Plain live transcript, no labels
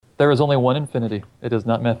There is only one infinity. It is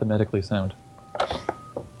not mathematically sound.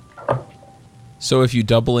 So if you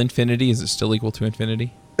double infinity, is it still equal to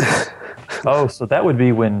infinity? Oh, so that would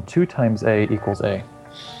be when 2 times A equals A.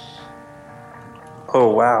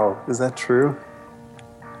 Oh, wow. Is that true?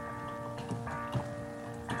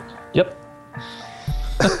 Yep.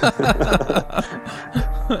 I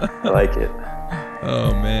like it.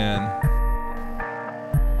 Oh, man.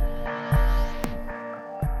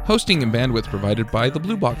 Hosting and bandwidth provided by the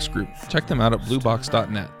Blue Box Group. Check them out at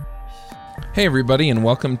bluebox.net. Hey everybody, and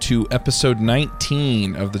welcome to episode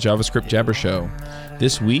 19 of the JavaScript Jabber Show.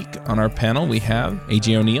 This week on our panel we have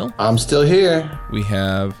A.J. O'Neill. I'm still here. We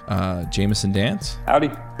have Jameson Dance.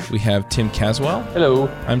 Howdy. We have Tim Caswell. Hello.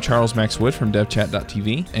 I'm Charles Max Wood from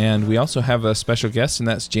devchat.tv. And we also have a special guest, and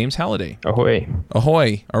that's James Halliday. Ahoy.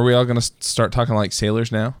 Ahoy. Are we all going to start talking like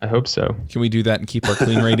sailors now? I hope so. Can we do that and keep our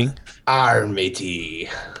clean rating? Arr, matey.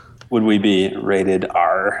 Would we be rated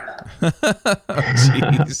R?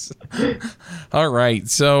 Jeez. All right.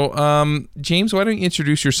 So, James, why don't you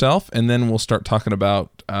introduce yourself, and then we'll start talking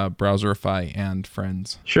about Browserify and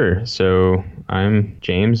friends. Sure. So I'm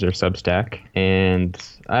James, or Substack, and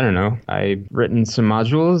I don't know. I've written some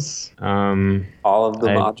modules. All of the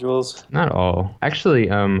modules? Not all. Actually,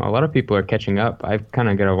 a lot of people are catching up. I've kind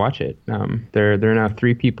of got to watch it. There are now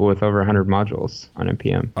 3 people with over 100 modules on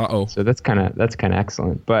NPM. Uh-oh. So that's kind of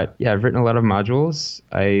excellent. But yeah, I've written a lot of modules.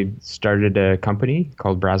 I started a company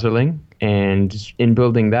called Browserling. And in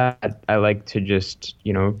building that, I like to just,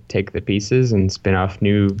 take the pieces and spin off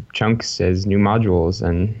new chunks as new modules.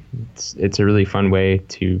 And it's a really fun way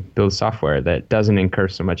to build software that doesn't incur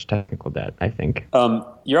so much technical debt, I think.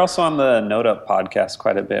 You're also on the NodeUp podcast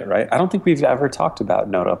quite a bit, right? I don't think we've ever talked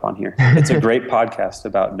about NodeUp on here. It's a great podcast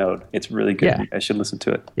about Node. It's really good. Yeah. I should listen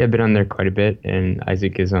to it. Yeah, I've been on there quite a bit, and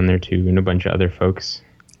Isaac is on there too, and a bunch of other folks.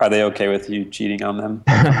 Are they okay with you cheating on them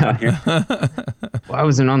on here? Well, I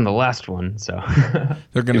wasn't on the last one, so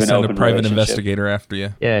They're going to send a private investigator after you.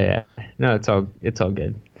 Yeah. No, it's all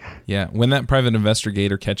good. Yeah, when that private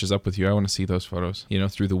investigator catches up with you, I want to see those photos,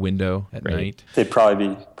 through the window at night. They'd probably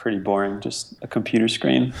be pretty boring, just a computer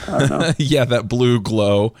screen. I don't know. Yeah, that blue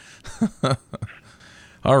glow.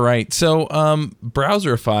 All right, so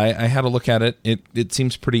Browserify, I had a look at it. It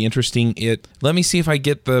seems pretty interesting. Let me see if I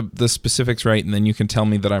get the specifics right, and then you can tell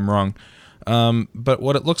me that I'm wrong. But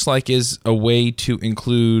what it looks like is a way to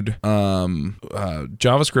include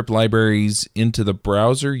JavaScript libraries into the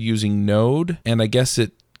browser using Node, and I guess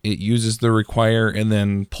it uses the require and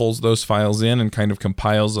then pulls those files in and kind of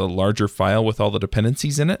compiles a larger file with all the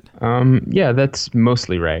dependencies in it? Yeah, that's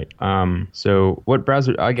mostly right. So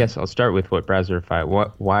I guess I'll start with what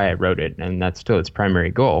Browserify, why I wrote it, and that's still its primary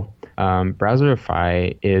goal.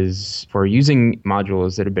 Browserify is for using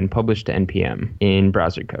modules that have been published to NPM in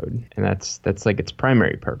browser code, and that's like its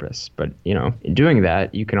primary purpose. But in doing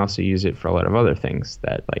that, you can also use it for a lot of other things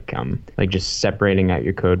that like just separating out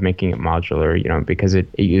your code, making it modular. Because it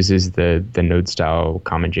uses the Node style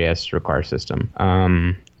CommonJS require system.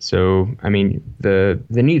 So, I mean, the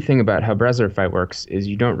neat thing about how Browserify works is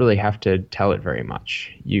you don't really have to tell it very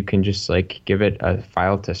much. You can just give it a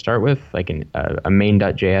file to start with, like a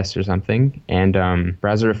main.js or something, and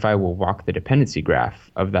Browserify will walk the dependency graph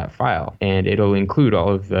of that file, and it'll include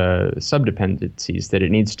all of the subdependencies that it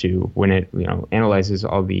needs to when it analyzes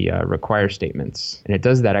all the require statements. And it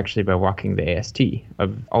does that actually by walking the AST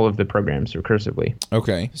of all of the programs recursively.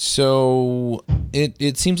 Okay, so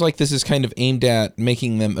it seems like this is kind of aimed at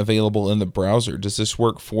making them available in the browser. Does this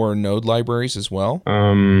work for Node libraries as well?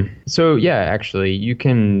 So yeah, actually, you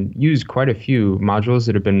can use quite a few modules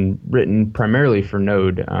that have been written primarily for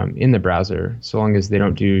Node in the browser, so long as they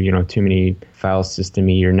don't do too many file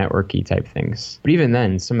system-y or networky type things. But even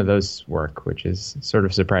then, some of those work, which is sort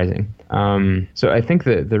of surprising. So I think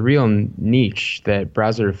the real niche that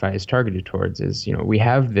Browserify is targeted towards is we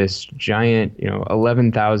have this giant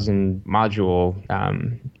 11,000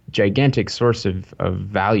 module gigantic source of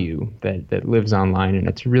value that lives online, and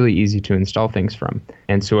it's really easy to install things from.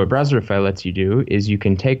 And so what Browserify lets you do is you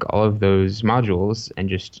can take all of those modules and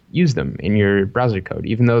just use them in your browser code,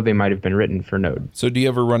 even though they might have been written for Node. So do you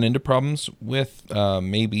ever run into problems with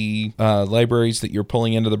maybe libraries that you're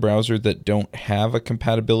pulling into the browser that don't have a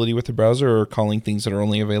compatibility with the browser, or calling things that are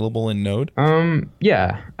only available in Node?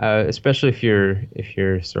 Yeah, especially if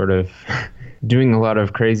you're sort of doing a lot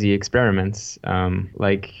of crazy experiments,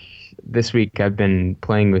 like this week I've been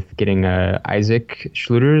playing with getting Isaac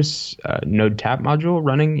Schluter's Node Tap module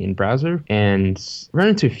running in browser, and run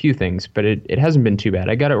into a few things, but it hasn't been too bad.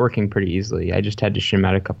 I got it working pretty easily. I just had to shim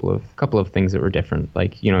out a couple of things that were different.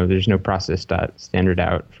 Like, there's no process.standard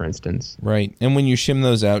out, for instance. Right. And when you shim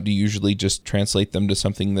those out, do you usually just translate them to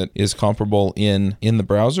something that is comparable in the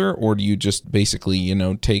browser, or do you just basically,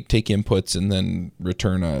 take inputs and then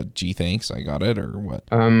return a gee thanks, I got it, or what?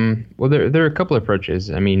 Well, there are a couple of approaches.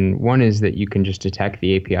 I mean, one is that you can just attack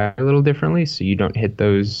the API a little differently, so you don't hit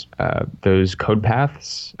those code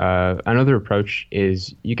paths. Another approach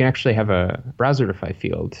is you can actually have a browserify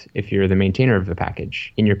field if you're the maintainer of the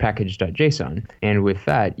package in your package.json. And with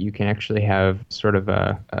that, you can actually have sort of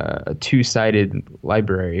a two-sided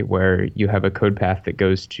library where you have a code path that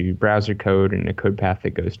goes to browser code and a code path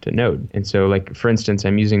that goes to Node. And so, like, for instance,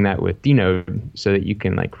 I'm using that with dnode so that you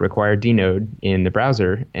can, like, require dnode in the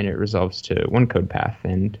browser and it resolves to one code path,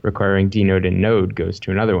 and requiring dnode in Node goes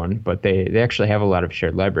to another one. But they actually have a lot of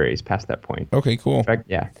shared libraries past that point. Okay, cool. In fact,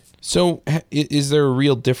 yeah. So is there a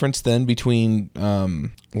real difference then between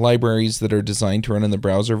libraries that are designed to run in the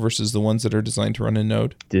browser versus the ones that are designed to run in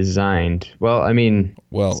Node? Designed. Well, I mean...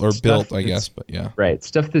 Well, or built, I guess, but yeah. Right.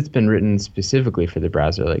 Stuff that's been written specifically for the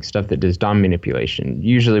browser, like stuff that does DOM manipulation,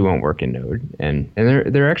 usually won't work in Node. And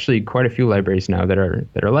there are actually quite a few libraries now that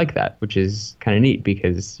are like that, which is kind of neat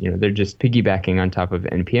because, they're just piggybacking on top of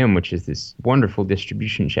NPM, which is this wonderful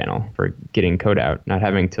distribution channel for getting code out, not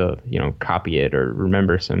having to, copy it or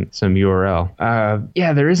remember some URL.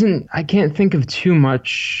 I can't think of too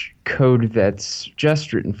much code that's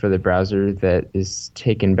just written for the browser that is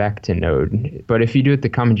taken back to Node. But if you do it the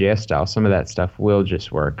CommonJS style, some of that stuff will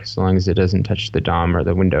just work, so long as it doesn't touch the DOM or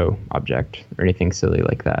the window object or anything silly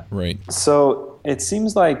like that. Right. So it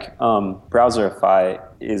seems like Browserify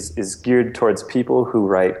is geared towards people who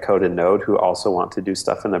write code in Node who also want to do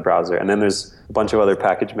stuff in the browser. And then there's a bunch of other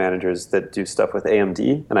package managers that do stuff with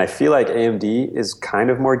AMD. And I feel like AMD is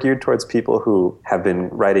kind of more geared towards people who have been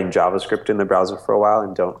writing JavaScript in the browser for a while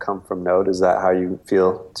and don't come from Node. Is that how you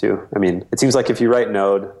feel too? I mean, it seems like if you write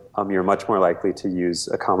Node, you're much more likely to use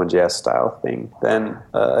a CommonJS style thing than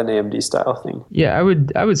an AMD style thing. Yeah, I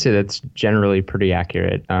would say that's generally pretty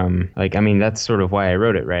accurate. That's sort of why I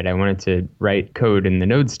wrote it, right? I wanted to write code in the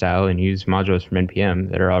Node style and use modules from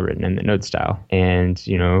NPM that are all written in the Node style. And,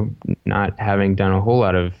 not having done a whole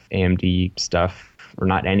lot of AMD stuff, or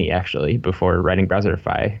not any actually, before writing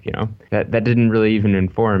Browserify, that didn't really even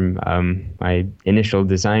inform my initial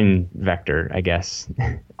design vector, I guess.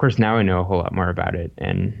 Of course, now I know a whole lot more about it,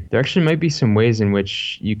 and there actually might be some ways in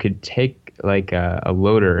which you could take like a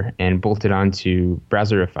loader and bolt it onto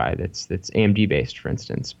Browserify that's AMD based, for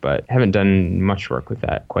instance, but haven't done much work with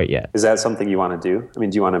that quite yet. Is that something you want to do? I mean,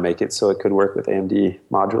 do you want to make it so it could work with AMD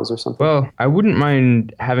modules or something? Well, I wouldn't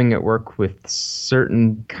mind having it work with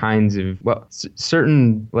certain kinds of,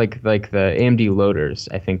 certain like the AMD loaders,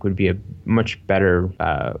 I think would be a much better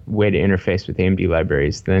way to interface with AMD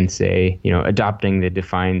libraries than, say, adopting the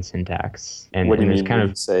define syntax. And what do you mean kind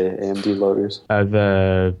of say AMD loaders?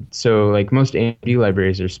 Most AMD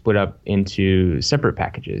libraries are split up into separate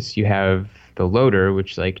packages. You have the loader,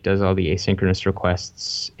 which does all the asynchronous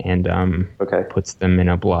requests and puts them in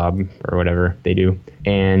a blob or whatever they do.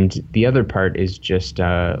 And the other part is just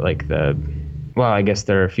I guess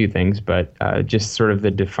there are a few things, but just sort of the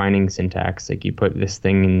defining syntax. Like you put this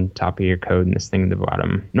thing in top of your code and this thing at the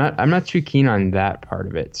bottom. I'm not too keen on that part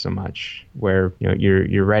of it so much, where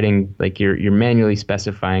you're writing, like you're manually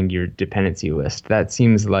specifying your dependency list. That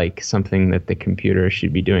seems like something that the computer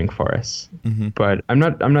should be doing for us. Mm-hmm. But I'm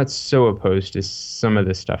not so opposed to some of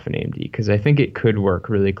the stuff in AMD, because I think it could work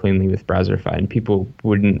really cleanly with Browserify, and people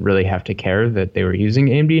wouldn't really have to care that they were using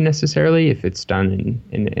AMD necessarily if it's done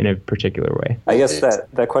in a particular way. I guess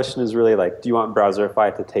that question is really like, do you want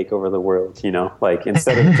Browserify to take over the world? Like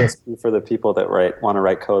instead of just for the people that want to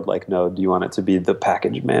write code like Node, do you want it to be the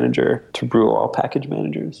package manager to rule all package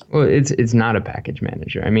managers? Well, it's not a package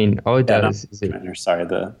manager. I mean, all it does is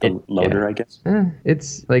the loader, I guess.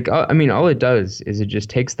 It's like, all it does is it just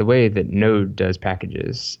takes the way that Node does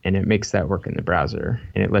packages and it makes that work in the browser,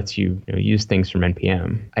 and it lets you, use things from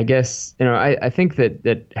NPM. I guess, I think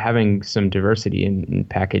that having some diversity in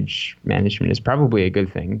package management is probably a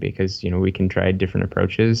good thing because, we can try different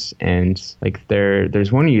approaches. And like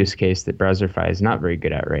there's one use case that Browserify is not very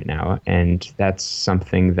good at right now. And that's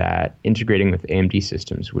something that integrating with AMD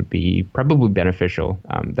systems would be probably beneficial.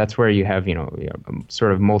 That's where you have, a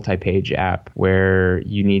sort of multi-page app where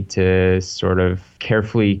you need to sort of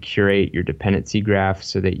carefully curate your dependency graph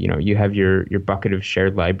so that, you have your bucket of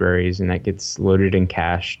shared libraries and that gets loaded and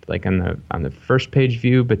cached like on the first page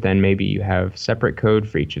view, but then maybe you have separate code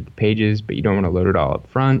for each of the pages, but you don't want to load it all up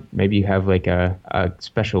front. Maybe you have like a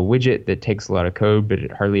special widget that takes a lot of code, but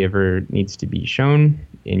it hardly ever needs to be shown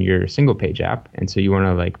in your single page app. And so you want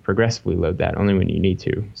to like progressively load that only when you need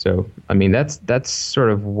to. So, I mean, that's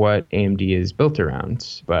sort of what AMD is built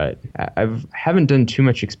around, but I haven't done too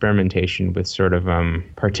much experimentation with sort of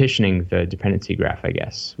partitioning the dependency graph, I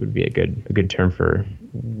guess, would be a good term for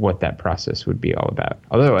what that process would be all about.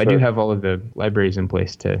 Although I do have all of the libraries in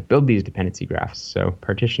place to build these dependency graphs. So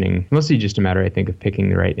partitioning, mostly just a matter, I think, of picking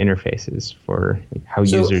the right interfaces for how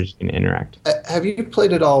users can interact. Have you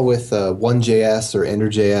played it all with One.js or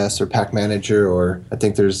Ender.js or Pack Manager, or I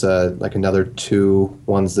think there's like another two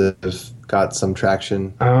ones that have got some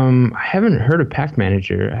traction? I haven't heard of Pack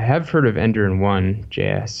Manager. I have heard of Ender and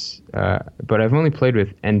One.js, but I've only played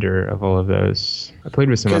with Ender of all of those. I played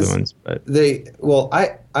with some other ones, but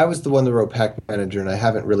I was the one that wrote Pack Manager, and I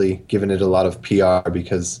haven't really given it a lot of PR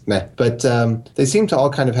because meh. But they seem to all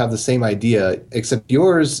kind of have the same idea, except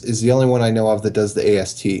yours is the only one I know of that does the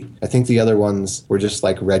AST. I think the other ones were just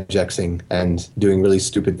like regexing and doing really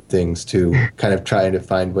stupid things to kind of try to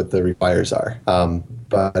find what the requires are.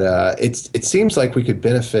 But it seems like we could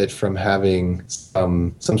benefit from having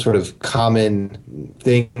some sort of common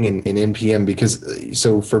thing in NPM, because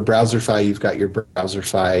so for Browserify you've got your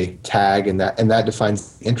Browserify tag and that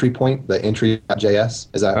defines the entry point, the entry.js.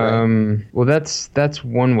 Is that right? Well, that's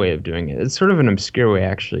one way of doing it. It's sort of an obscure way,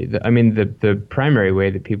 actually. The primary way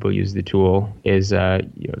that people use the tool is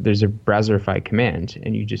there's a Browserify command,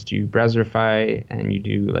 and you just do Browserify and you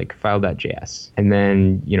do like file.js, and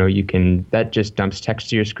then that just dumps text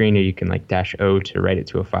to your screen, or you can like -O to write it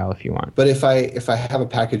to a file if you want. But if I have a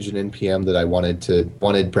package in NPM that I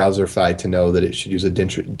wanted Browserify to know that it should use a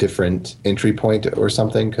different entry point or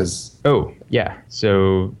something, because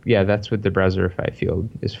that's what the Browserify field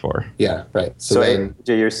is for. Yeah, right. So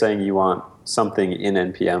AJ, you're saying you want something in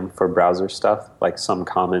NPM for browser stuff, like some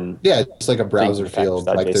common. Yeah, it's like a browser field,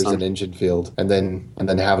 like there's an engine field, and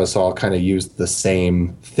then have us all kind of use the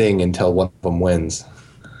same thing until one of them wins.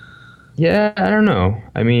 Yeah, I don't know.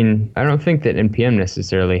 I mean, I don't think that NPM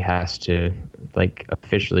necessarily has to like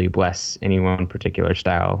officially bless any one particular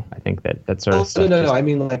style. I think that sort of stuff. No. I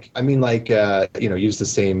mean like use the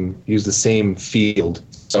same field.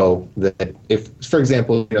 So that if, for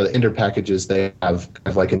example, the Ender packages, they have kind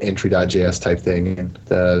of like an entry.js type thing, and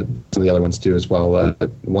some of the other ones do as well.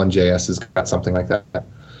 One.js has got something like that.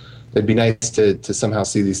 It'd be nice to somehow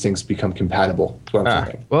see these things become compatible.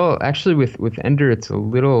 Well, actually, with Ender, it's a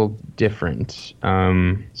little different.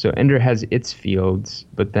 So Ender has its fields,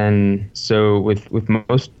 but then with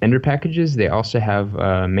most Ender packages, they also have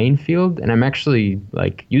a main field, and I'm actually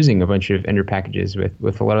like using a bunch of Ender packages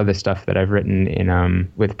with a lot of the stuff that I've written in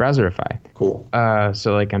with Browserify. Cool.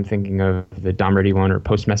 So like I'm thinking of the DOM-ready one or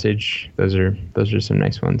post message. Those are some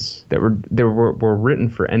nice ones that were written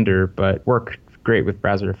for Ender, but work great with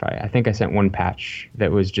Browserify. I think I sent one patch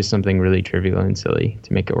that was just something really trivial and silly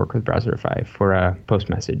to make it work with Browserify for a post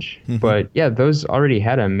message. Mm-hmm. But yeah, those already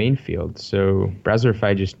had a main field, so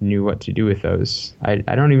Browserify just knew what to do with those. I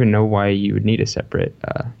don't even know why you would need a separate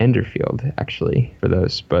Ender field actually for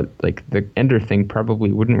those, but like the Ender thing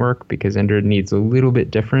probably wouldn't work because Ender needs a little bit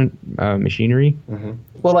different machinery. Mm-hmm.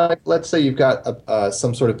 Well, let's say you've got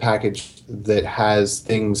some sort of package that has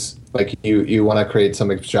things like you want to create some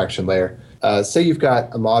abstraction layer. Say you've got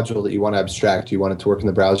a module that you want to abstract. You want it to work in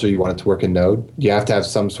the browser. You want it to work in Node. You have to have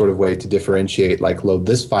some sort of way to differentiate, like load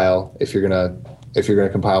this file if you're gonna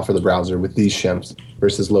compile for the browser with these shims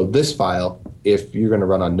versus load this file if you're gonna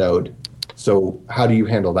run on Node. So how do you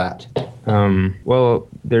handle that? Well,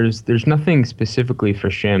 there's nothing specifically for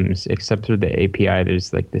shims except for the API.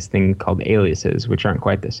 There's like this thing called aliases, which aren't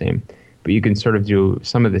quite the same. But you can sort of do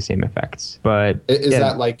some of the same effects. But is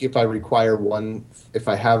that like if I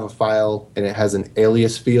have a file and it has an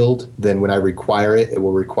alias field, then when I require it, it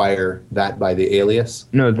will require that by the alias?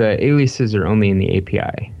 No, the aliases are only in the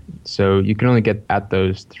API. So you can only get at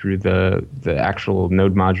those through the actual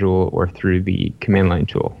Node module or through the command line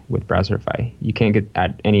tool with Browserify. You can't get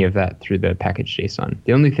at any of that through the package.json.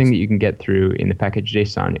 The only thing that you can get through in the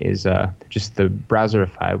package.json is just the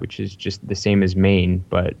Browserify, which is just the same as main,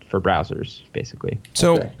 but for browsers, basically.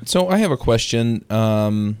 So I have a question.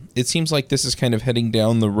 It seems like this is kind of heading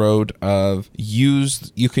down the road of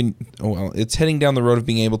it's heading down the road of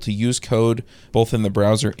being able to use code both in the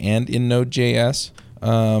browser and in Node.js.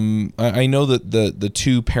 I know that the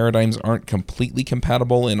two paradigms aren't completely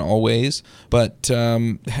compatible in all ways, but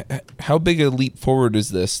how big a leap forward is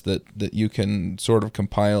this that you can sort of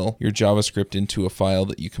compile your JavaScript into a file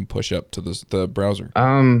that you can push up to the browser?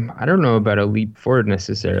 I don't know about a leap forward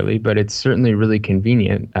necessarily, but it's certainly really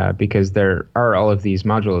convenient because there are all of these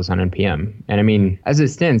modules on NPM. And I mean, as it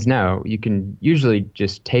stands now, you can usually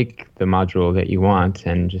just take the module that you want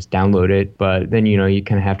and just download it, but then, you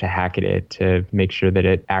kind of have to hack it to make sure that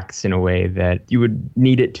it acts in a way that you would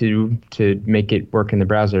need it to make it work in the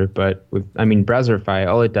browser. But Browserify,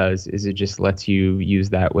 all it does is it just lets you use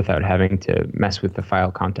that without having to mess with the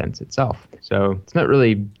file contents itself. So it's not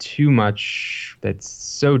really too much that's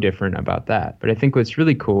so different about that. But I think what's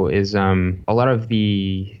really cool is a lot of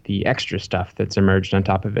the extra stuff that's emerged on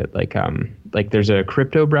top of it. Like there's a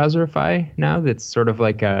crypto Browserify now that's sort of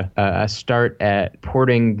like a start at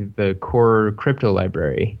porting the core crypto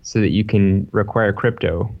library so that you can require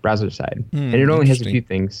crypto browser side. And it only has a few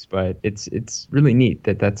things, but it's really neat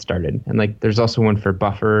that started. And there's also one for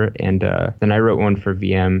Buffer, and then I wrote one for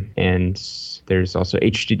VM, and there's also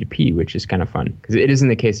HTTP, which is kind of fun because it isn't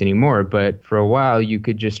the case anymore. But for a while, you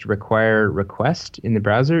could just require request in the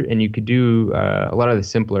browser, and you could do a lot of the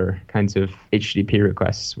simpler kinds of HTTP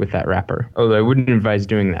requests with that wrapper. Although I wouldn't advise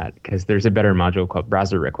doing that because there's a better module called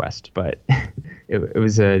Browser Request, but it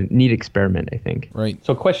was a neat experiment, I think. Right.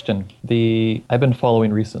 So question, I've been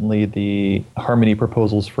following recently the Harmony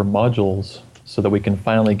proposals for modules so that we can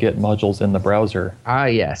finally get modules in the browser. Ah,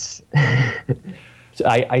 yes. So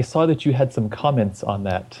I saw that you had some comments on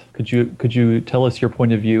that. Could you tell us your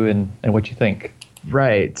point of view and what you think?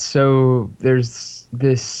 Right. So there's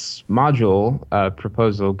this module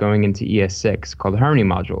proposal going into ES6 called Harmony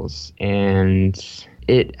Modules, and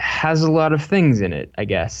it has a lot of things in it, I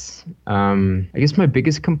guess. I guess my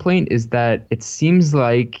biggest complaint is that it seems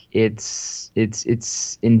like it's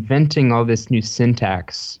inventing all this new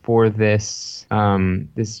syntax for this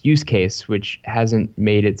use case, which hasn't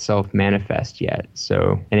made itself manifest yet.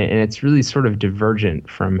 So, and it's really sort of divergent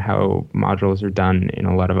from how modules are done in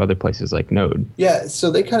a lot of other places like Node. Yeah,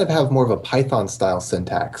 so they kind of have more of a Python-style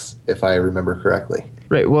syntax, if I remember correctly.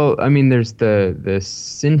 Right. Well, I mean, there's the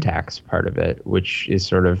syntax part of it, which is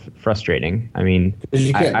sort of frustrating. I mean,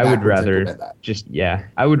 I would rather just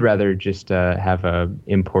have a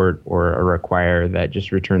import or a require that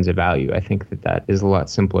just returns a value. I think that is a lot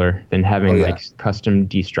simpler than having custom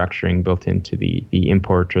destructuring built into the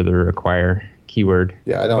import or the require keyword.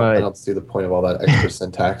 Yeah, I don't see the point of all that extra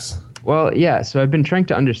syntax. Well, yeah, so I've been trying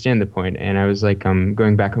to understand the point, and I was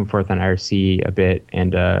going back and forth on IRC a bit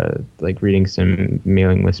and reading some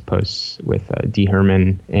mailing list posts with D.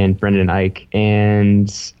 Herman and Brendan Eich.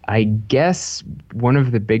 And I guess one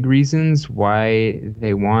of the big reasons why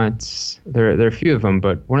they want, there are a few of them,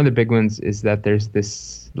 but one of the big ones is that there's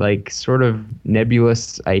this sort of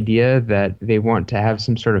nebulous idea that they want to have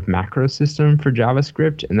some sort of macro system for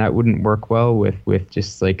JavaScript, and that wouldn't work well with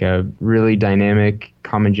just a really dynamic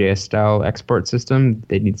CommonJS style export system.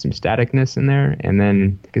 They need some staticness in there. And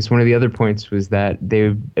then I guess one of the other points was that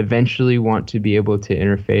they eventually want to be able to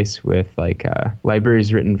interface with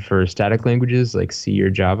libraries written for static languages like C or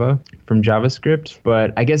Java from JavaScript.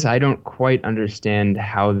 But I guess I don't quite understand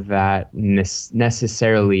how that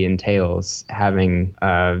necessarily entails having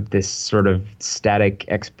this sort of static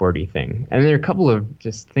exporty thing. And there are a couple of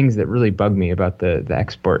just things that really bug me about the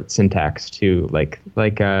export syntax too.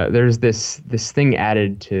 There's this thing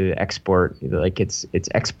added to export, it's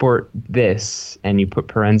export this, and you put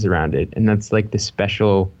parens around it, and that's this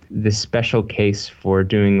special case for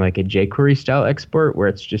doing a jQuery style export where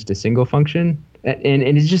it's just a single function. And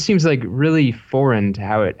it just seems really foreign to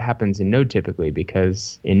how it happens in Node typically,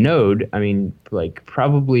 because in Node, I mean,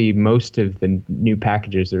 probably most of the new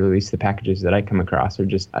packages, or at least the packages that I come across, are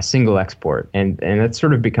just a single export. And that's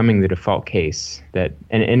sort of becoming the default case.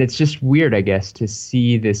 And it's just weird, I guess, to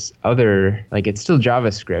see this other, it's still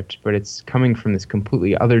JavaScript, but it's coming from this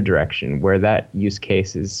completely other direction where that use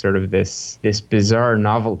case is sort of this bizarre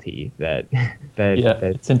novelty that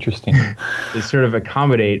it's interesting. Is sort of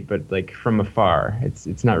accommodate, but from afar.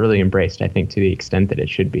 It's not really embraced, I think, to the extent that it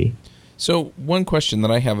should be. So one question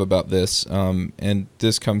that I have about this, and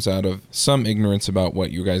this comes out of some ignorance about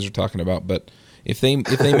what you guys are talking about, but if they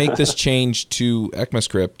make this change to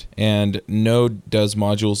ECMAScript and Node does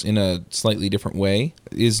modules in a slightly different way,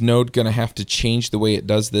 is Node going to have to change the way it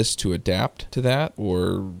does this to adapt to that?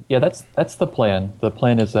 Or Yeah, that's the plan. The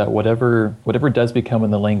plan is that whatever does become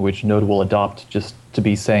in the language, Node will adopt just to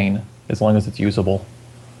be sane, as long as it's usable.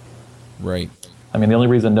 right? I mean, the only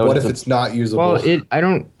reason Node What is if it's not usable? Well, I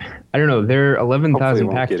don't know. There are 11,000 Hopefully it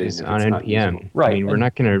won't get packages in if on it's not NPM. usable. Right, I mean, we're and-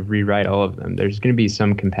 not going to rewrite all of them. There's going to be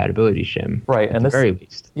some compatibility shim. Right, at and the this very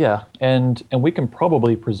least. Yeah, and we can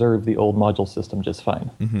probably preserve the old module system just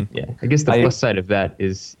fine. Yeah, I guess the plus side of that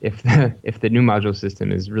is if the new module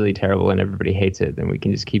system is really terrible and everybody hates it, then we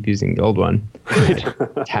can just keep using the old one,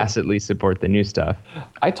 tacitly support the new stuff.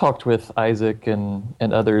 I talked with Isaac and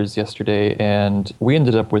others yesterday, and we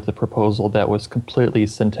ended up with a proposal that was completely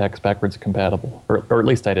syntax backwards compatible, or at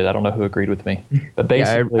least I did. I don't know who agreed with me, but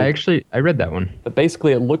Yeah, basically, I read that one. But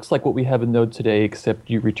basically, it looks like what we have in Node today, except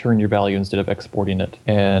you return your value instead of exporting it.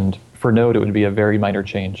 And for Node, it would be a very minor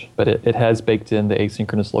change. But it has baked in the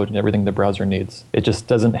asynchronous load and everything the browser needs. It just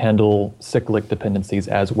doesn't handle cyclic dependencies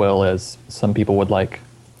as well as some people would like.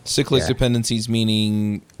 Cyclic Yeah. dependencies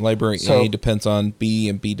meaning library So- A depends on B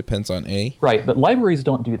and B depends on A. Right, but libraries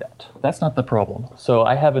don't do that. That's not the problem. So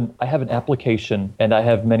I have an application, and I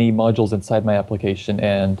have many modules inside my application,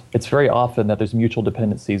 and it's very often that there's mutual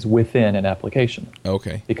dependencies within an application.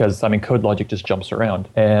 Okay. Because, I mean, code logic just jumps around.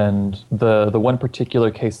 And the one particular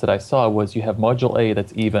case that I saw was you have module A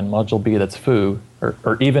that's even, module B that's foo,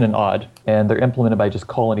 or even and odd, and they're implemented by just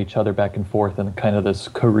calling each other back and forth in kind of this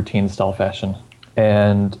coroutine style fashion.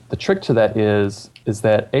 And the trick to that is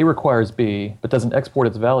that A requires B, but doesn't export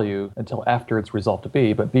its value until after it's resolved to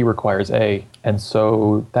B, but B requires A. And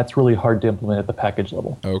so that's really hard to implement at the package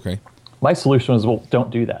level. Okay. My solution is, well,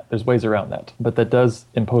 don't do that. There's ways around that. But that does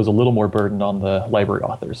impose a little more burden on the library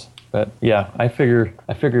authors. But yeah, I figure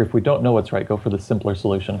if we don't know what's right, go for the simpler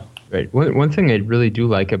solution. Right. One thing I really do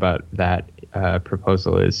like about that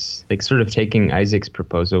proposal is like sort of taking Isaac's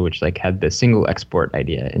proposal, which like had the single export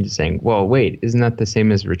idea, and just saying, well, wait, isn't that the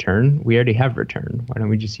same as return? We already have return. Why don't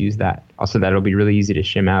we just use that? Also, that'll be really easy to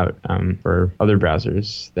shim out for other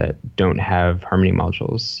browsers that don't have Harmony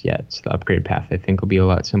modules yet. So the upgrade path, I think, will be a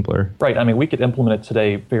lot simpler. Right. I mean, we could implement it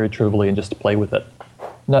today very trivially and just play with it.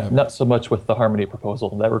 Not so much with the Harmony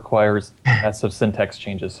proposal. That requires massive syntax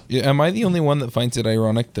changes. Yeah, am I the only one that finds it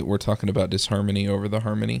ironic that we're talking about disharmony over the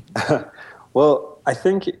harmony? Well, I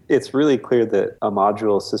think it's really clear that a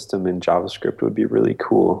module system in JavaScript would be really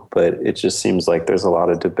cool, but it just seems like there's a lot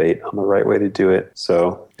of debate on the right way to do it.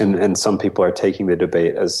 So, and some people are taking the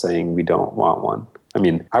debate as saying we don't want one. I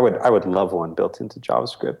mean, I would love one built into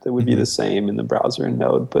JavaScript that would be the same in the browser and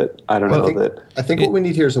Node, but I don't know that. I think what we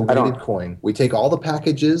need here is a weighted coin. We take all the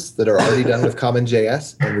packages that are already done with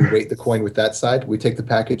CommonJS and we weight the coin with that side. We take the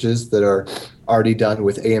packages that are already done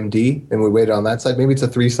with AMD and we weight it on that side. Maybe it's a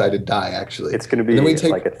 3-sided die, actually. It's going to be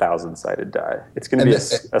like a 1,000-sided die. It's going to be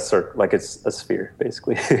a circle, like it's a sphere,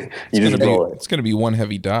 basically. You just roll it. It's going to be one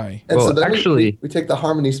heavy die. And Well, so then actually- we take the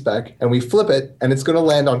Harmony spec and we flip it, and it's going to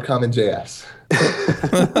land on CommonJS.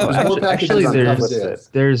 There's more packages on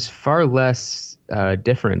CommonJS. There's far less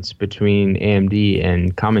difference between AMD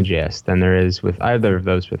and CommonJS than there is with either of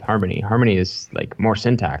those with Harmony. Harmony is like more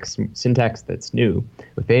syntax that's new.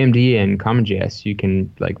 With AMD and CommonJS, you can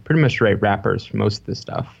like pretty much write wrappers for most of the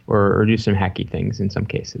stuff, or do some hacky things in some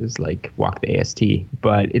cases, like walk the AST.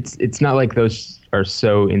 But it's not like those are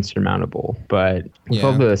so insurmountable. But with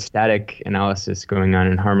all the static analysis going on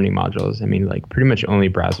in Harmony modules, I mean, like pretty much only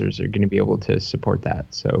browsers are going to be able to support that.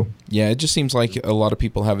 So yeah, it just seems like a lot of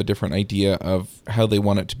people have a different idea of how they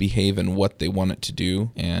want it to behave and what they want it to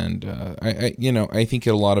do. And I think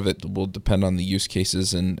a lot of it will depend on the use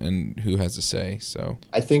cases and who has a say. So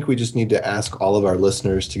I think we just need to ask all of our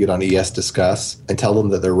listeners to get on ES Discuss and tell them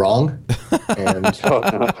that they're wrong,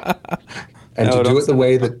 and to do it the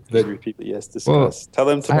way that repeat the yes discuss. Tell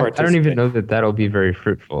them to I participate. don't even know that that'll be very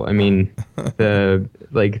fruitful. I mean,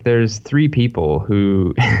 there's 3 people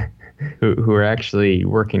who who are actually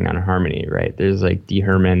working on Harmony, right? There's like D.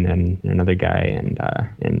 Herman and another guy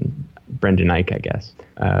and Brendan Ike, I guess.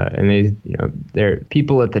 And they're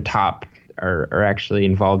people at the top are actually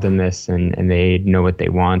involved in this and they know what they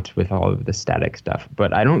want with all of the static stuff.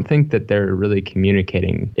 But I don't think that they're really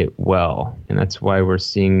communicating it well. And that's why we're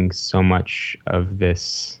seeing so much of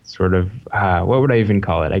this sort of, what would I even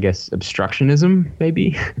call it? I guess obstructionism,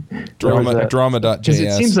 maybe? Drama.js. Because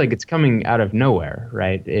it seems like it's coming out of nowhere,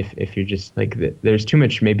 right? If you're just like, there's too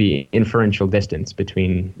much maybe inferential distance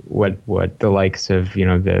between what the likes of,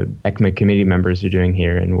 the ECMA committee members are doing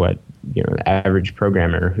here and what the average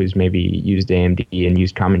programmer who's maybe used AMD and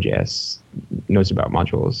used CommonJS knows about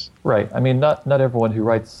modules. Right. I mean, not everyone who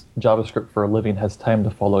writes JavaScript for a living has time to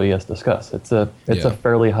follow ES Discuss. It's a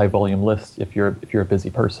fairly high volume list if you're a busy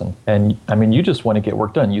person. And I mean, you just want to get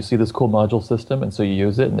work done. You see this cool module system, and so you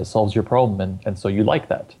use it, and it solves your problem, and so you like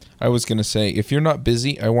that. I was going to say, if you're not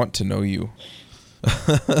busy, I want to know you.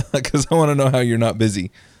 Because I want to know how you're not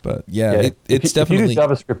busy. But yeah, it's definitely... If you do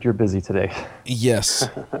JavaScript, you're busy today. Yes.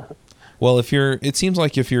 Well, it seems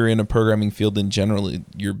like if you're in a programming field in general,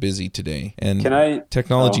 you're busy today. And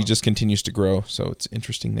technology just continues to grow, so it's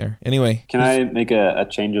interesting there. Anyway. Can I make a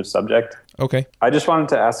change of subject? Okay. I just wanted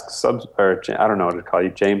to ask I don't know what to call you,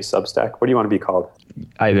 James Substack. What do you want to be called?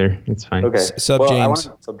 Either. It's fine. Okay. James.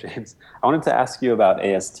 James. I wanted to ask you about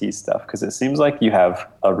AST stuff because it seems like you have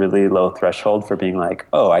a really low threshold for being like,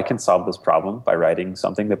 oh, I can solve this problem by writing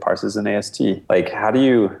something that parses an AST. Like, how do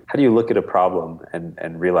you look at a problem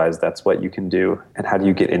and realize that's what you can do, and how do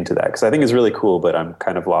you get into that? Because I think it's really cool, but I'm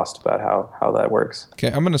kind of lost about how that works. Okay,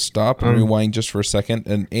 I'm going to stop and rewind just for a second.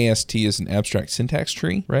 An AST is an abstract syntax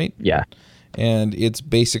tree, right? Yeah. And it's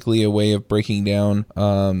basically a way of breaking down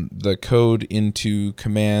the code into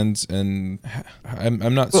commands, and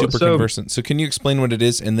I'm not super conversant. So can you explain what it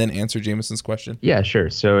is and then answer Jameson's question? Yeah, sure.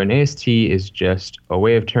 So an AST is just a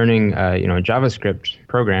way of turning a JavaScript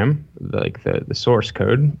program, like the source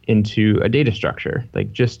code, into a data structure,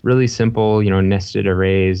 like just really simple, nested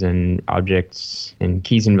arrays and objects and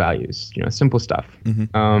keys and values, simple stuff.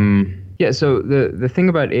 Mm-hmm. Yeah, so the thing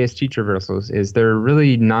about AST traversals is there are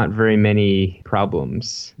really not very many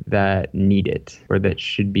problems that need it or that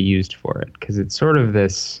should be used for it, because it's sort of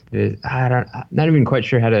this I'm not even quite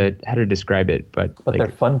sure how to describe it, but like, they're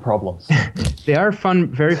fun problems. They are fun,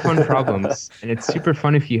 very fun problems, and it's super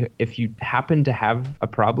fun if you happen to have a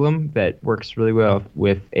problem that works really well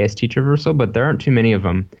with AST traversal, but there aren't too many of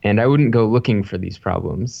them, and I wouldn't go looking for these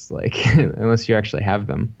problems unless you actually have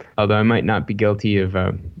them. Although I might not be guilty of,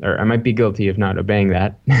 or I might be guilty of not obeying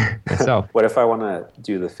that myself. What if I want to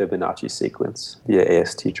do the Fibonacci sequence via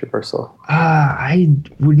AST traversal? I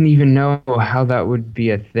wouldn't even know how that would be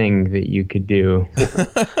a thing that you could do.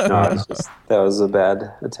 No, that was a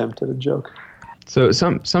bad attempt at a joke. So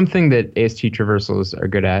something that AST traversals are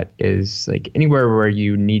good at is like anywhere where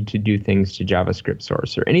you need to do things to JavaScript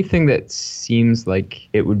source, or anything that seems like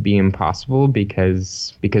it would be impossible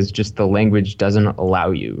because just the language doesn't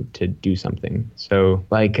allow you to do something. So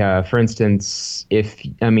like for instance, with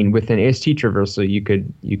an AST traversal,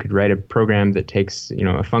 you could write a program that takes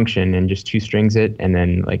a function and just toStrings it, and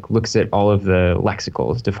then like looks at all of the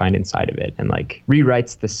lexicals defined inside of it, and like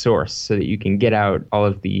rewrites the source so that you can get out all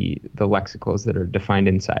of the lexicals that are defined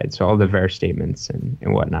inside, so all the var statements and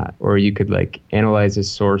whatnot. Or you could like analyze a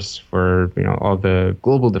source for all the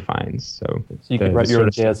global defines. So you could write your own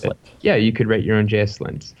JSLint. Yeah, you could write your own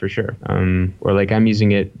JSLint for sure. Or like I'm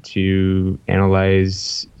using it to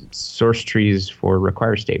analyze source trees for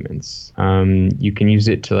require statements. You can use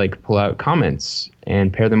it to like pull out comments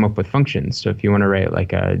and pair them up with functions. So if you want to write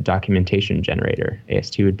like a documentation generator,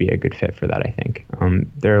 AST would be a good fit for that, I think.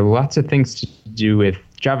 There are lots of things to do with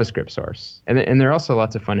JavaScript source. And there are also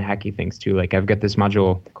lots of fun hacky things too. Like I've got this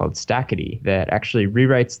module called Stackity that actually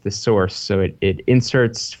rewrites the source so it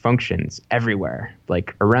inserts functions everywhere,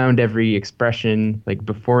 like around every expression, like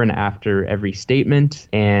before and after every statement.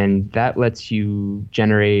 And that lets you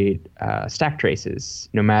generate stack traces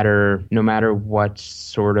no matter what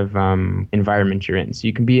sort of environment you're in. So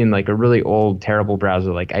you can be in like a really old, terrible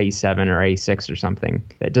browser like IE7 or IE6 or something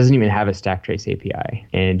that doesn't even have a stack trace API.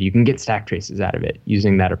 And you can get stack traces out of it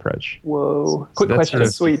using that approach. Whoa. Quick question.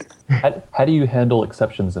 That's sweet. How do you handle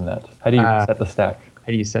exceptions in that? How do you set the stack? How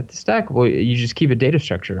do you set the stack? Well, you just keep a data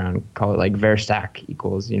structure around, call it like var stack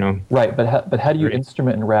equals, Right, but how do you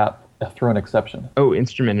instrument and wrap throw an exception? Oh,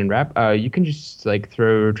 instrument and wrap? You can just like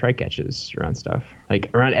throw try catches around stuff,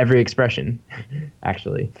 like around every expression,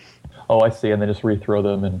 actually. Oh, I see, and then just rethrow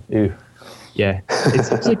them and ew. Yeah, it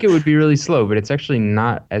seems like it would be really slow, but it's actually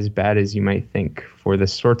not as bad as you might think for the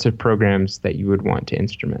sorts of programs that you would want to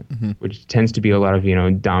instrument, which tends to be a lot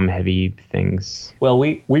of, DOM-heavy things. Well,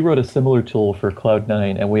 we wrote a similar tool for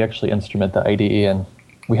Cloud9, and we actually instrument the IDE, and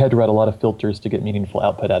we had to write a lot of filters to get meaningful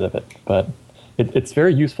output out of it, but it's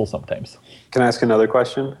very useful sometimes. Can I ask another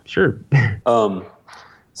question? Sure.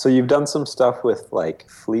 So you've done some stuff with like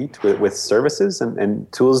Fleet, with services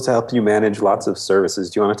and tools to help you manage lots of services.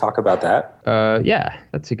 Do you want to talk about that? Yeah,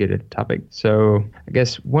 that's a good topic. So I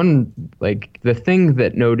guess one, like the thing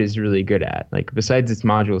that Node is really good at, like besides its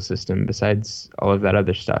module system, besides all of that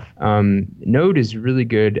other stuff, Node is really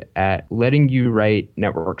good at letting you write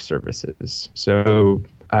network services. So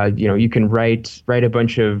you can write a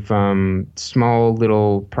bunch of small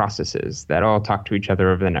little processes that all talk to each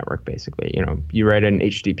other over the network. Basically, you write an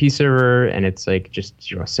HTTP server, and it's like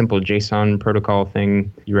just a simple JSON protocol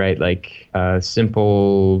thing. You write like a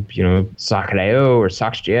simple socket.io or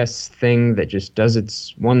socksjs thing that just does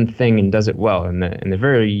its one thing and does it well in the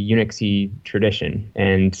very Unixy tradition.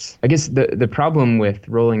 And I guess the problem with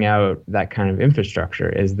rolling out that kind of infrastructure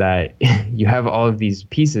is that you have all of these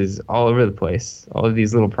pieces all over the place, all of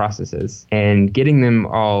these little processes, and getting them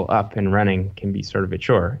all up and running can be sort of a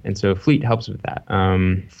chore. And so Fleet helps with that.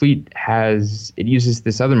 Fleet uses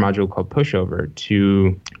this other module called Pushover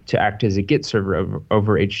to act as a Git server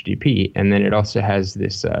over HTTP, and then it also has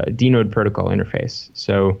this dnode protocol interface.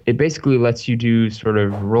 So it basically lets you do sort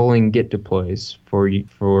of rolling Git deploys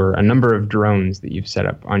for a number of drones that you've set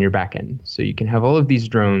up on your backend. So you can have all of these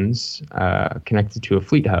drones connected to a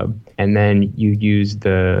Fleet hub, and then you use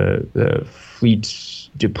the Fleet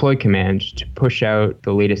deploy command to push out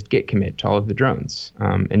the latest Git commit to all of the drones.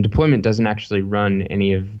 And deployment doesn't actually run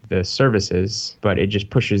any of the services, but it just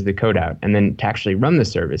pushes the code out. And then to actually run the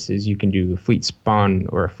services, you can do a Fleet spawn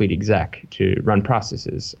or a Fleet exec to run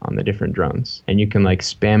processes on the different drones. And you can like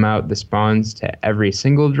spam out the spawns to every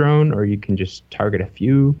single drone, or you can just target a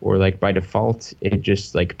few, or like by default, it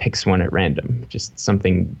just like picks one at random, just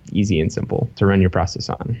something easy and simple to run your process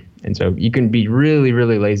on. And so you can be really,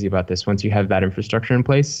 really lazy about this once you have that infrastructure in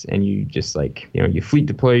place, and you just like, you Fleet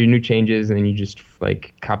deploy your new changes, and then you just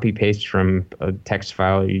like copy paste from a text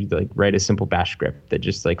file. You like write a simple bash script that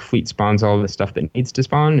just like Fleet spawns all the stuff that needs to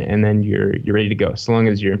spawn, and then you're ready to go. So long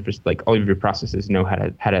as your like all of your processes know how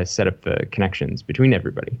to set up the connections between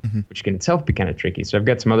everybody, which can itself be kind of tricky. So I've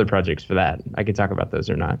got some other projects for that. I could talk about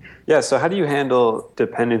those or not. Yeah. So how do you handle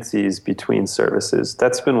dependencies between services?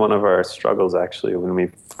 That's been one of our struggles actually when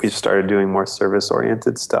we've started doing more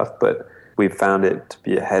service-oriented stuff, but we've found it to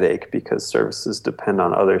be a headache because services depend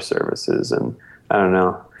on other services, and I don't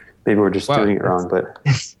know, maybe we're just doing it wrong, but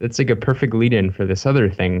that's like a perfect lead-in for this other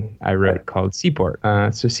thing I wrote called Seaport.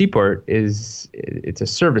 So Seaport it's a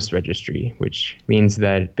service registry, which means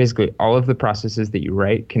that basically all of the processes that you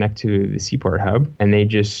write connect to the Seaport hub, and they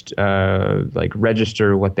just like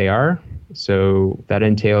register what they are. So that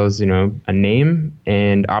entails, a name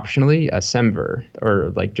and optionally a semver,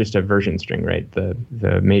 or like just a version string, right?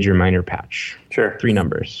 The major minor patch. Sure. 3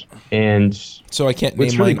 numbers. And so I can't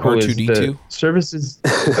what's name really mine cool R2D2? is the services.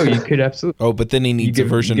 Oh, you could absolutely. Oh, but then he needs a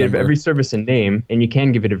version you give number. every service a name, and you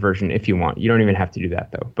can give it a version if you want. You don't even have to do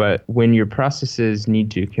that though. But when your processes need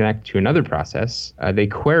to connect to another process, they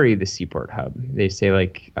query the Seaport hub. They say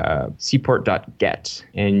like seaport.get,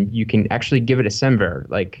 and you can actually give it a semver,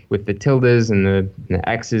 like with the tildes and the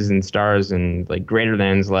X's and stars and like greater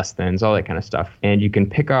thans, less thans, all that kind of stuff. And you can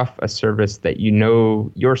pick off a service that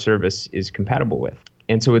your service is compatible with.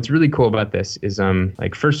 And so what's really cool about this is,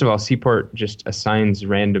 like, first of all, Seaport just assigns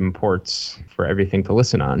random ports for everything to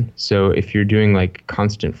listen on. So if you're doing like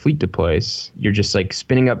constant Fleet deploys, you're just like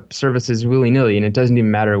spinning up services willy-nilly, and it doesn't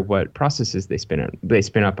even matter what processes they spin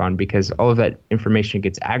up on, because all of that information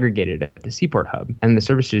gets aggregated at the Seaport hub, and the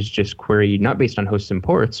services just query not based on hosts and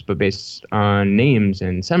ports, but based on names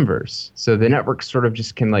and semvers. So the network sort of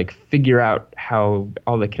just can like figure out how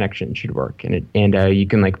all the connections should work, and you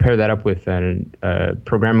can like pair that up with a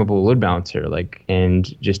programmable load balancer,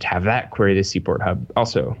 and just have that query the Seaport hub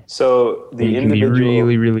also. So the individual,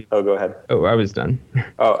 really. Oh, go ahead. Oh, I was done.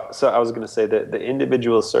 So I was going to say that the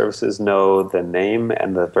individual services know the name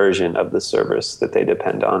and the version of the service that they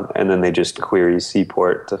depend on, and then they just query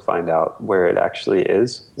Seaport to find out where it actually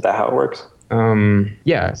is. Is that how it works?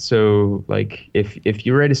 Yeah. So like if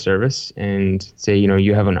you write a service and say,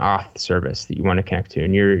 you have an auth service that you want to connect to,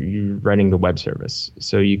 and you're writing the web service.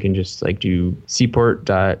 So you can just like do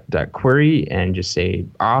seaport.query and just say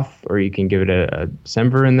auth, or you can give it a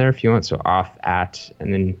semver in there if you want. So auth at,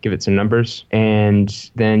 and then give it some numbers.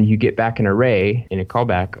 And then you get back an array in a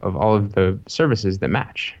callback of all of the services that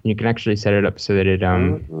match. You can actually set it up so that it,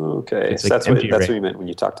 okay. So like that's what you meant when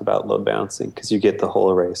you talked about load balancing, because you get the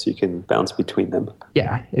whole array, so you can bounce between them.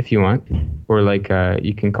 Yeah, if you want. Or like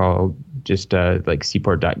you can call just like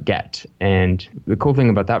seaport.get. And the cool thing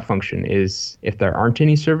about that function is if there aren't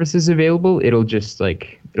any services available, it'll just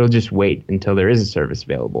wait until there is a service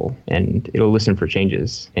available, and it'll listen for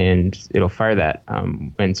changes, and it'll fire that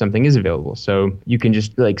when something is available. So you can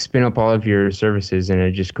just like spin up all of your services in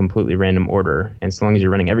a just completely random order, and so long as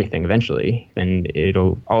you're running everything eventually, then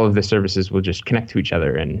all of the services will just connect to each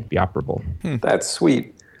other and be operable. That's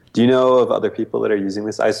sweet. Do you know of other people that are using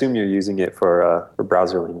this? I assume you're using it for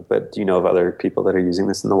BrowserLink, but do you know of other people that are using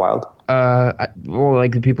this in the wild? Well,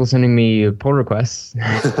 like the people sending me pull requests.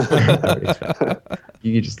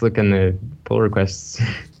 You can just look on the pull requests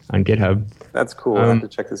on GitHub. That's cool. I have to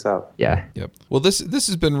check this out. Yeah. Yep. Well, this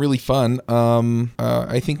has been really fun.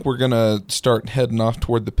 I think we're gonna start heading off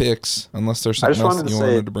toward the picks, unless there's something else that you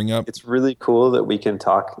wanted to bring up. It's really cool that we can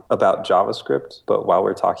talk about JavaScript, but while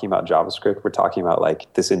we're talking about JavaScript, we're talking about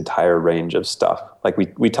like this entire range of stuff. Like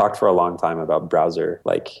we talked for a long time about browser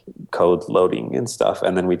like code loading and stuff,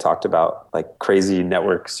 and then we talked about like crazy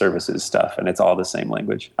network services stuff, and it's all the same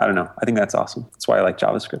language. I don't know. I think that's awesome. That's why I like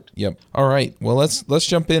JavaScript. Yep. All right. Well, let's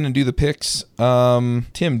jump in and do the picks.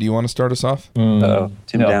 Tim, do you want to start us off? Uh-oh.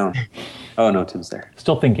 Tim No. down. Oh no, Tim's there.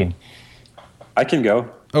 Still thinking. I can go.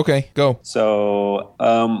 Okay, go. So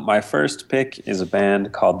my first pick is a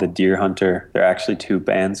band called The Deer Hunter. There are actually two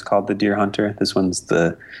bands called The Deer Hunter. This one's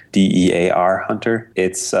the DEAR Hunter.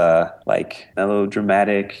 It's like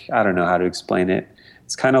melodramatic. I don't know how to explain it.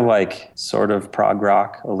 It's kind of like sort of prog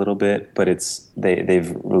rock a little bit, but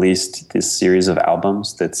they've released this series of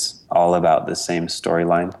albums that's all about the same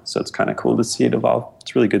storyline. So it's kind of cool to see it evolve.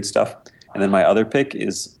 It's really good stuff. And then my other pick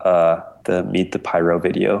is the Meet the Pyro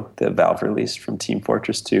video that Valve released from Team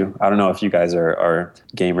Fortress 2. I don't know if you guys are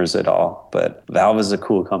gamers at all, but Valve is a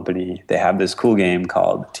cool company. They have this cool game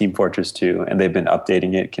called Team Fortress 2, and they've been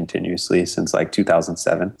updating it continuously since like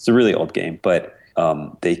 2007. It's a really old game, but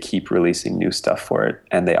they keep releasing new stuff for it,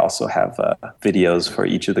 and they also have videos for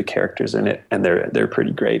each of the characters in it, and they're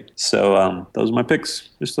pretty great. So those are my picks,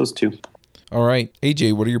 just those two. All right,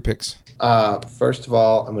 AJ, what are your picks? First of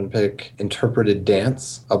all, I'm going to pick Interpreted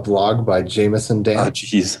Dance, a blog by Jameson Oh, Dance,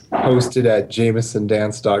 jeez. hosted at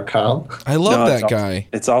jamesondance.com. I love that guy.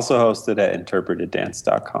 It's also hosted at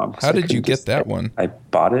interpreteddance.com. How did you get that one? I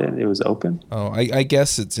bought it. It was open. Oh, I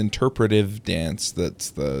guess it's interpretive dance.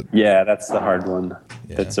 That's the... Yeah, that's the hard one.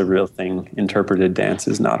 Yeah. That's a real thing. Interpreted dance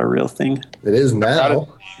is not a real thing. It is now.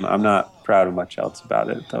 I'm not proud of much else about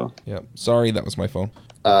it, though. Yep. Sorry, that was my phone.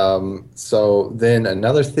 So then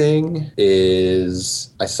another thing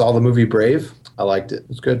is I saw the movie Brave. I liked it. It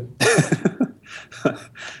was good.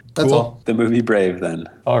 That's Cool. all. The movie Brave, then.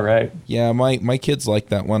 All right. Yeah, my kids like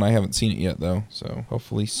that one. I haven't seen it yet, though, so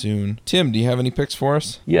hopefully soon. Tim, do you have any picks for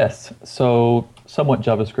us? Yes. So somewhat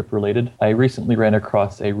JavaScript related. I recently ran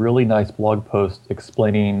across a really nice blog post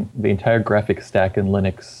explaining the entire graphic stack in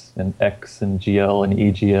Linux and X and GL and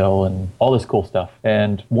EGL and all this cool stuff.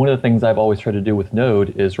 And one of the things I've always tried to do with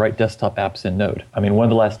Node is write desktop apps in Node. I mean, one of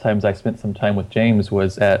the last times I spent some time with James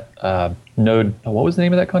was at Node. What was the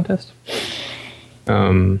name of that contest?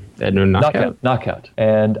 Knockout.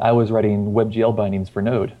 And I was writing WebGL bindings for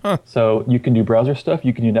Node. Huh. So you can do browser stuff,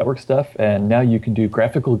 you can do network stuff, and now you can do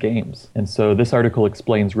graphical games. And so this article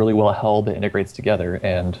explains really well how all that integrates together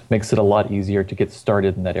and makes it a lot easier to get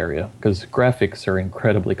started in that area, because graphics are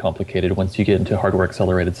incredibly complicated once you get into hardware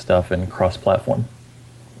accelerated stuff and cross-platform.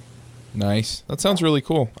 Nice. That sounds really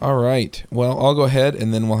cool. All right. Well, I'll go ahead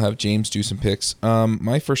and then we'll have James do some picks.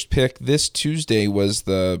 My first pick this Tuesday was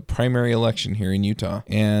the primary election here in Utah.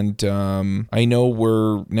 And I know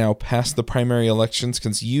we're now past the primary elections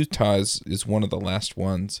because Utah is one of the last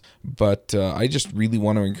ones. But I just really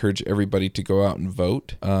want to encourage everybody to go out and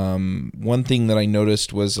vote. One thing that I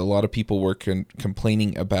noticed was a lot of people were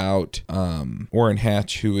complaining about Orrin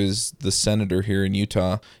Hatch, who is the senator here in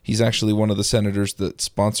Utah. He's actually one of the senators that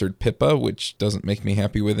sponsored PIP, which doesn't make me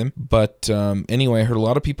happy with him. But anyway, I heard a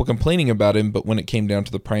lot of people complaining about him, but when it came down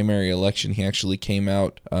to the primary election, he actually came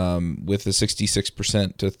out with a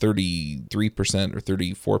 66% to 33% or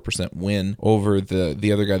 34% win over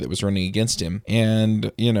the other guy that was running against him.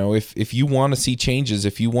 And, you know, if you want to see changes,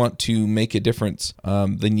 if you want to make a difference,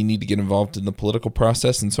 then you need to get involved in the political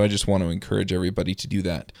process. And so I just want to encourage everybody to do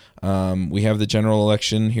that. We have the general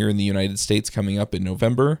election here in the United States coming up in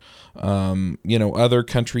November. You know, other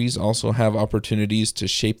countries also have opportunities to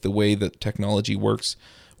shape the way that technology works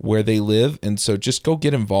where they live. And so just go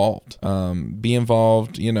get involved. Be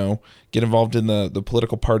involved, you know, get involved in the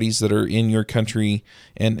political parties that are in your country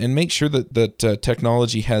and make sure that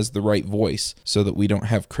technology has the right voice so that we don't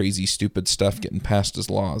have crazy, stupid stuff getting passed as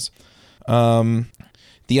laws.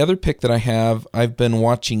 The other pick that I have, I've been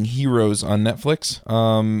watching Heroes on Netflix.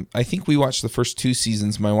 I think we watched the first 2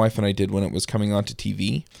 seasons, my wife and I did, when it was coming onto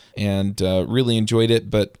TV, and really enjoyed it,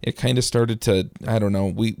 but it kind of started to, I don't know,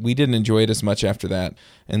 we didn't enjoy it as much after that.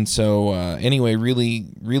 And so anyway, really,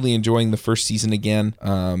 really enjoying the first season again.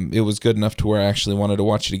 It was good enough to where I actually wanted to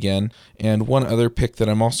watch it again. And one other pick that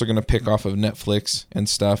I'm also going to pick off of Netflix and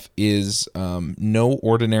stuff is No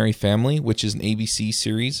Ordinary Family, which is an ABC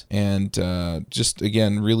series. And just,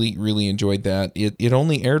 again, really, really enjoyed that. It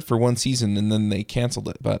only aired for one season and then they canceled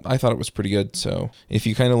it, but I thought it was pretty good. So if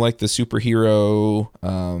you kind of like the superhero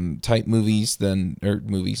type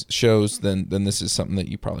shows, then this is something that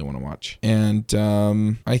you probably want to watch.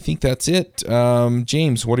 And I think that's it.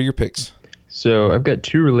 James, what are your picks? So I've got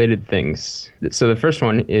two related things. So the first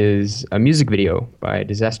one is a music video by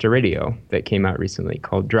Disaster Radio that came out recently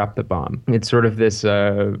called Drop the Bomb. It's sort of this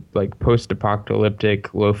like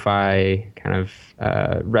post-apocalyptic lo-fi kind of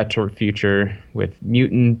retro future with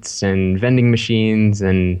mutants and vending machines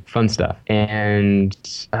and fun stuff. And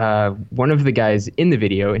one of the guys in the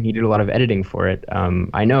video, and he did a lot of editing for it,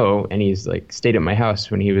 I know, and he's like stayed at my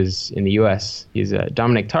house when he was in the US. He's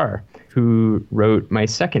Dominic Tarr, who wrote my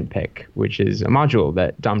second pick, which is a module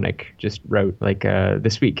that Dominic just wrote like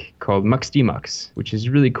this week called MuxDmux, which is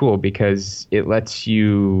really cool because it lets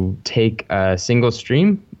you take a single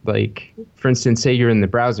stream. Like, for instance, say you're in the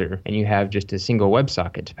browser and you have just a single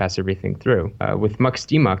WebSocket to pass everything through. With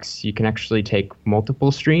MuxDmux, you can actually take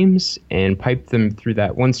multiple streams and pipe them through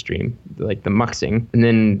that one stream, like the muxing. And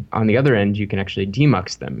then on the other end, you can actually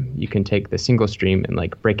demux them. You can take the single stream and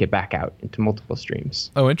like break it back out into multiple streams.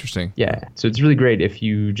 Oh, interesting. Yeah. So it's really great if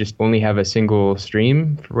you just only have a single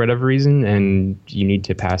stream for whatever reason and you need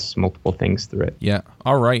to pass multiple things through it. Yeah.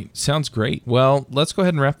 All right. Sounds great. Well, let's go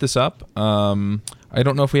ahead and wrap this up. I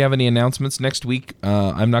don't know if we have any announcements next week.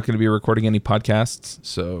 I'm not going to be recording any podcasts.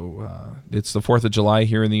 So it's the 4th of July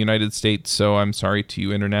here in the United States. So I'm sorry to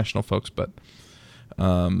you international folks, but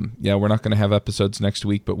yeah, we're not going to have episodes next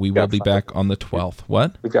week, but we will be back on the 12th.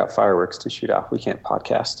 What? We've got fireworks to shoot off. We can't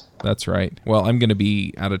podcast. That's right. Well, I'm going to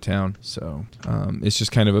be out of town, so it's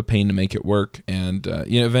just kind of a pain to make it work. And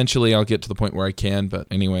eventually I'll get to the point where I can. But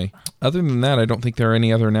anyway, other than that, I don't think there are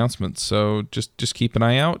any other announcements. So just keep an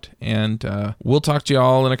eye out, and we'll talk to you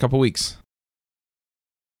all in a couple weeks.